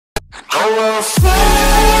Hey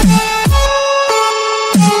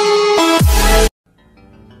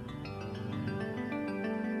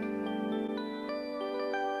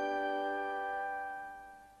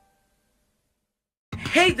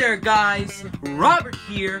there guys, Robert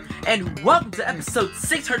here, and welcome to episode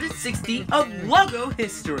 660 of Logo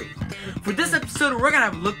History. For this episode, we're gonna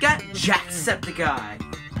have a look at Jacksepticeye.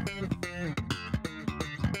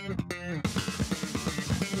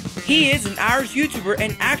 He is an Irish YouTuber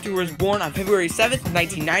and actor who was born on February 7th,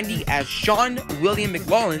 1990 as Sean William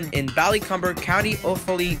McLaughlin in Ballycumber, County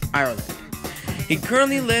Offaly, Ireland. He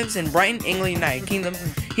currently lives in Brighton, England, United Kingdom.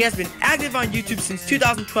 He has been active on YouTube since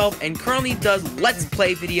 2012 and currently does Let's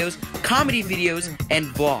Play videos, comedy videos, and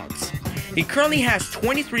vlogs. He currently has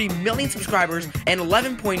 23 million subscribers and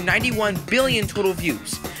 11.91 billion total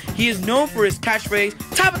views. He is known for his catchphrase,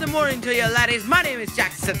 "Top of the morning to you laddies, my name is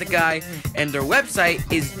Jacksepticeye," and their website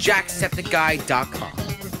is jacksepticeye.com.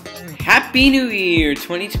 Happy New Year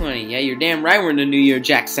 2020. Yeah, you're damn right we're in the New Year,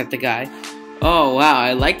 Jacksepticeye. Oh wow,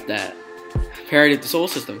 I like that. Parody of the solar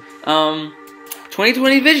system.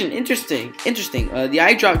 2020 vision, interesting. The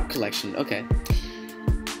eye drop collection, okay.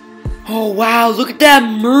 Oh wow, look at that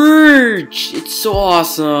merch! It's so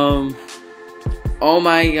awesome. Oh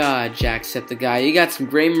my god, Jacksepticeye, you got some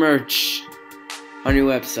great merch on your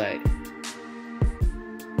website.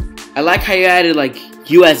 I like how you added like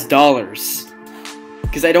US dollars.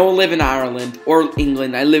 Because I don't live in Ireland or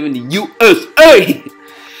England, I live in the USA!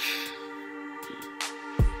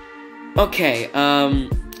 Okay,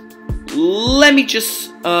 let me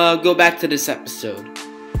just go back to this episode.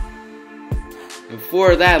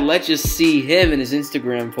 Before that, let's just see him and his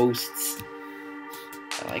Instagram posts.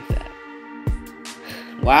 I like that.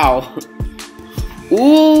 Wow.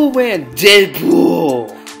 Ooh, man,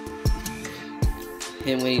 Deadpool.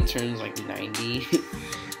 Him when he turns like 90.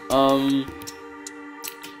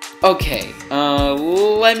 Okay,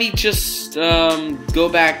 let me just go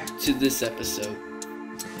back to this episode.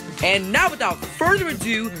 And now, without further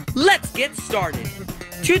ado, let's get started.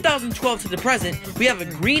 2012 to the present, we have a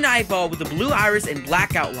green eyeball with a blue iris and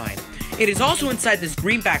black outline. It is also inside this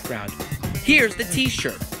green background. Here's the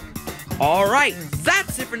t-shirt. Alright,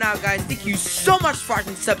 that's it for now, guys. Thank you so much for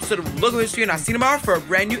watching this episode of Logo History, and I'll see you tomorrow for a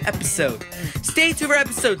brand new episode. Stay tuned for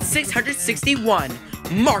episode 661,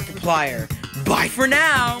 Markiplier. Bye for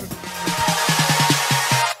now!